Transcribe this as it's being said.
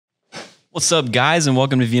What's up, guys, and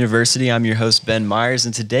welcome to Vūniversity. I'm your host, Ben Myers,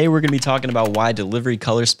 and today we're going to be talking about why delivery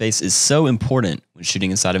color space is so important when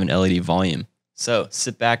shooting inside of an LED volume. So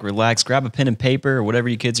sit back, relax, grab a pen and paper or whatever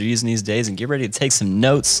you kids are using these days and get ready to take some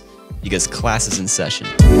notes because class is in session.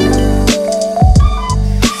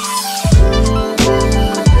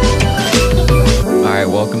 All right,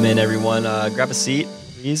 welcome in, everyone. Grab a seat,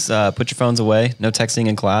 please. Put your phones away. No texting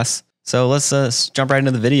in class. So let's jump right into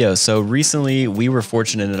the video. So recently, we were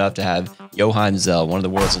fortunate enough to have Joachim Zell, one of the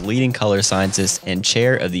world's leading color scientists and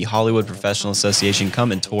chair of the Hollywood Professional Association,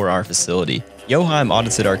 come and tour our facility. Joachim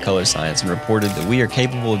audited our color science and reported that we are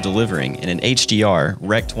capable of delivering in an HDR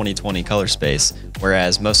Rec 2020 color space,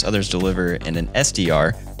 whereas most others deliver in an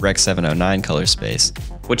SDR Rec 709 color space.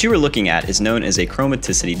 What you are looking at is known as a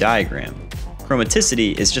chromaticity diagram.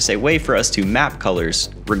 Chromaticity is just a way for us to map colors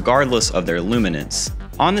regardless of their luminance.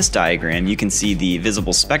 On this diagram, you can see the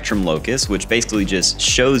visible spectrum locus, which basically just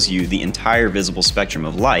shows you the entire visible spectrum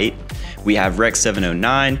of light. We have Rec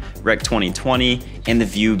 709, Rec 2020, and the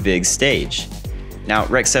View Big Stage. Now,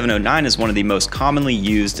 Rec 709 is one of the most commonly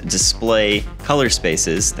used display color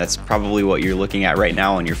spaces. That's probably what you're looking at right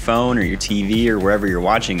now on your phone or your TV or wherever you're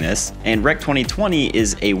watching this. And Rec 2020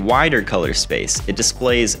 is a wider color space. It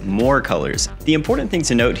displays more colors. The important thing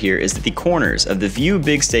to note here is that the corners of the View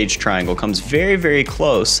Big Stage triangle comes very, very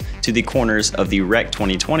close to the corners of the Rec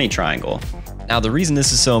 2020 triangle. Now, the reason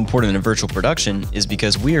this is so important in virtual production is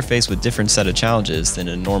because we are faced with a different set of challenges than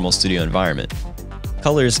in a normal studio environment.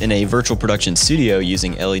 Colors in a virtual production studio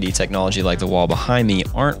using LED technology like the wall behind me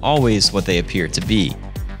aren't always what they appear to be.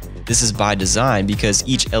 This is by design because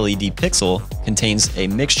each LED pixel contains a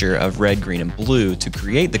mixture of red, green, and blue to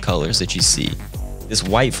create the colors that you see. This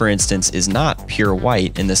white, for instance, is not pure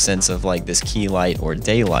white in the sense of like this key light or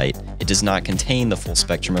daylight. It does not contain the full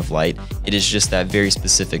spectrum of light. It is just that very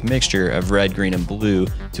specific mixture of red, green, and blue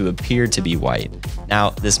to appear to be white.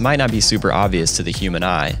 Now, this might not be super obvious to the human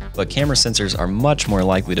eye, but camera sensors are much more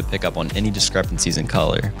likely to pick up on any discrepancies in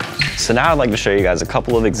color. So now I'd like to show you guys a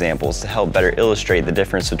couple of examples to help better illustrate the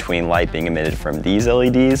difference between light being emitted from these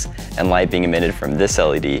LEDs and light being emitted from this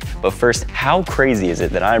LED. But first, how crazy is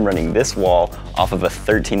it that I'm running this wall off of a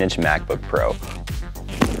 13-inch MacBook Pro?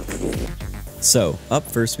 So, up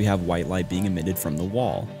first we have white light being emitted from the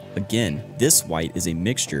wall. Again, this white is a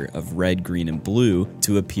mixture of red, green, and blue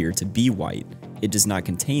to appear to be white. It does not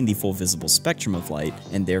contain the full visible spectrum of light,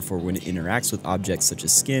 and therefore when it interacts with objects such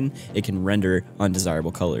as skin, it can render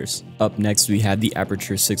undesirable colors. Up next we have the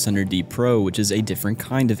Aperture 600D Pro, which is a different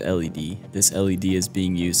kind of LED. This LED is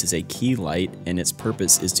being used as a key light, and its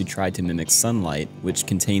purpose is to try to mimic sunlight, which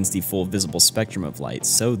contains the full visible spectrum of light,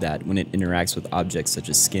 so that when it interacts with objects such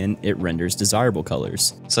as skin, it renders desirable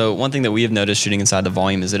colors. So one thing that we have noticed shooting inside the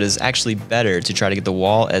volume is it is actually better to try to get the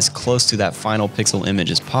wall as close to that final pixel image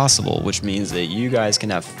as possible, which means that you guys can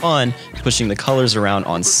have fun pushing the colors around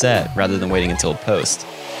on set rather than waiting until post.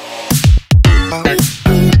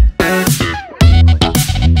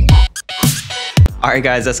 Alright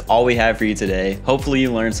guys, that's all we have for you today. Hopefully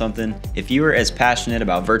you learned something. If you are as passionate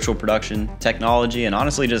about virtual production, technology, and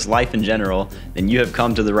honestly just life in general, then you have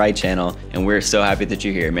come to the right channel, and we're so happy that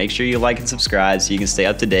you're here. Make sure you like and subscribe so you can stay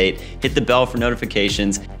up to date, hit the bell for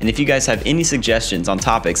notifications, and if you guys have any suggestions on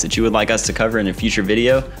topics that you would like us to cover in a future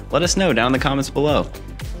video, let us know down in the comments below.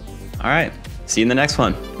 Alright, see you in the next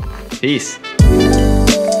one. Peace.